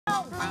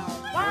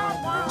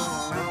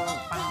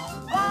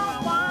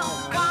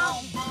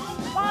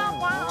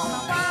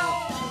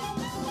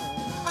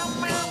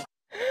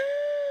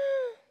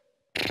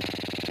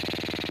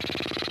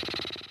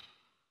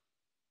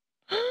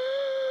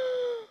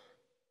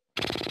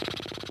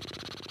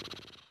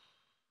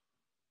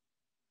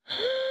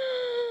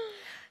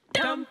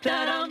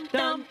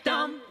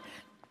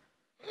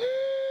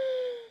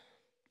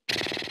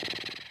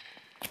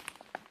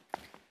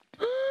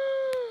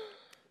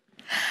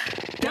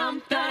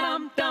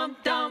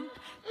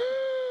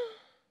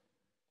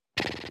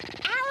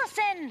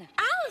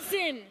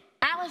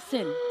Alison!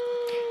 Alison!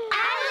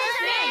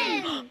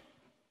 Alison!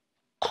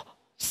 Oh,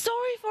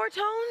 sorry, Four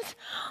Tones.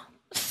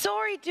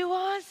 Sorry,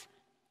 do-whas.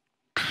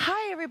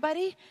 Hi,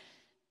 everybody.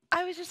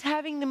 I was just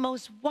having the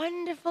most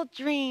wonderful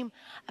dream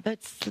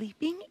about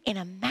sleeping in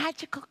a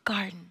magical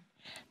garden.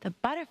 The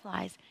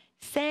butterflies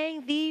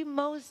sang the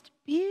most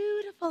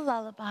beautiful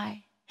lullaby.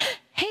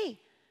 Hey,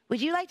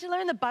 would you like to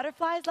learn the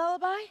butterflies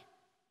lullaby?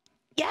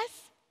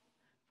 Yes?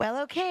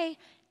 Well, okay.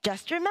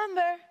 Just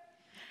remember,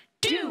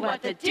 Do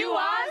what the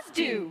do-whas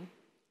do.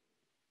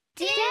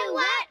 Do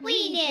what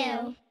we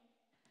do.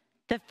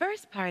 the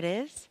first part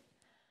is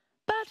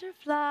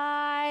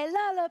butterfly,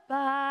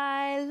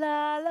 lullaby,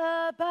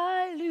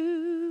 lullaby,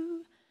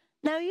 loo.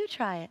 Now you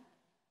try it.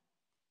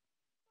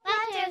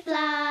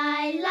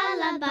 Butterfly,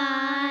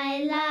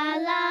 lullaby,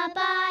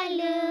 lullaby,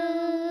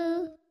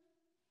 loo.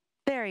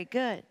 Very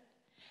good.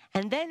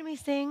 And then we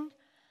sing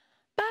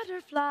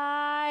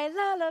butterfly,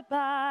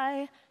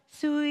 lullaby,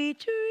 sweet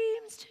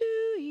dreams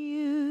to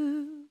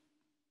you.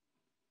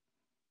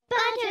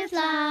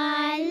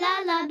 Butterfly,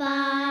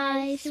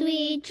 lullaby,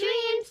 sweet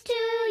dreams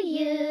to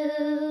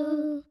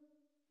you.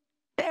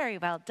 Very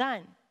well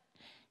done.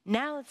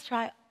 Now let's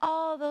try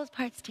all those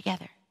parts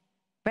together.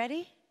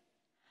 Ready?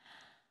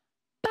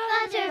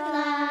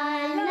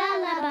 Butterfly,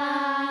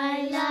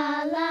 lullaby,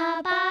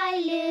 lullaby,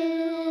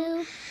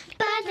 loo.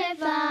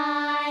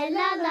 Butterfly,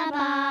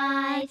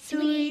 lullaby,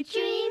 sweet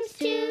dreams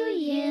to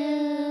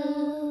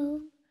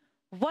you.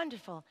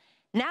 Wonderful.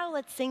 Now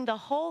let's sing the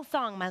whole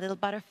song, my little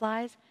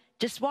butterflies.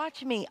 Just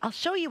watch me. I'll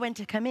show you when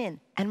to come in.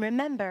 And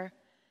remember,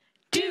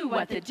 Do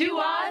what the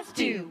do-whas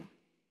do.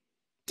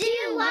 Do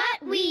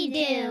what we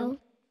do.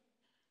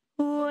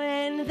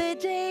 when the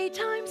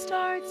daytime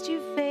starts to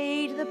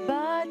fade, the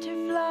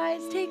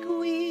butterflies take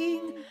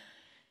wing.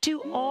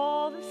 To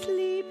all the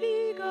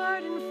sleepy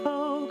garden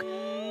folk,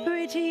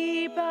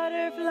 pretty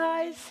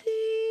butterflies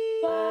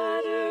sing.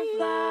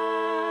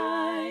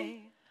 Butterfly.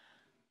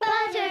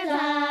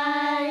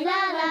 Butterfly,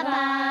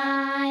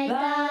 lullaby,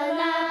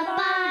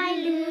 lullaby,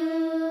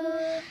 loo.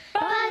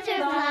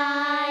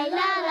 Butterfly,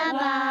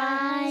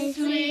 lullaby,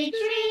 sweet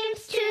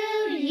dreams to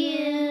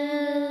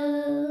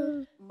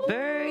you.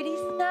 Birdies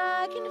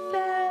snug in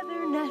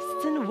feather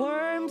nests and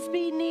worms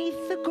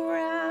beneath the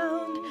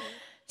ground.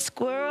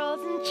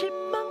 Squirrels and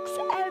chipmunks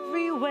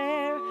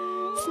everywhere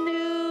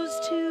snooze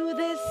to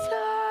this song.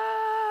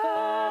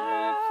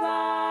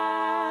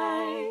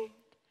 Butterfly.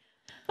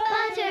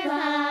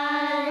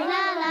 Butterfly,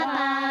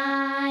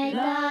 lullaby,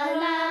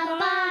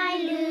 lullaby,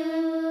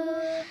 loo.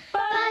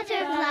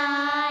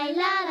 Butterfly,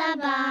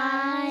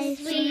 lullaby,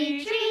 sweet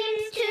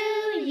dreams to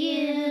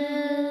you.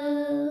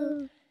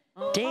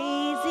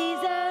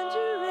 Daisies and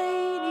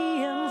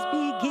geraniums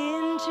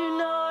begin to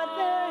nod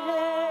their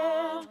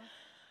heads.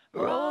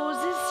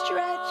 Roses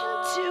stretch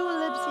and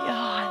tulips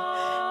yawn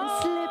and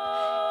slip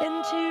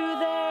into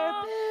their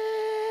beds.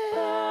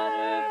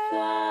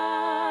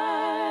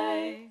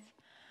 Butterflies.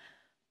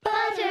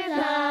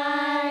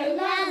 Butterfly,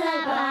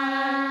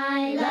 lullaby,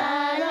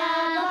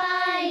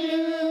 lullaby,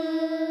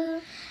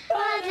 loo.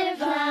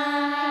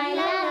 Butterfly,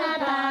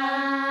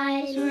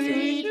 lullaby,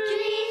 sweet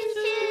dreams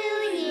to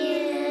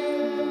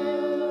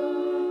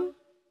you.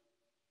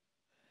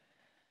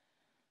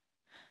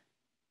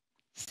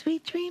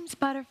 Sweet dreams,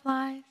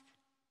 butterflies.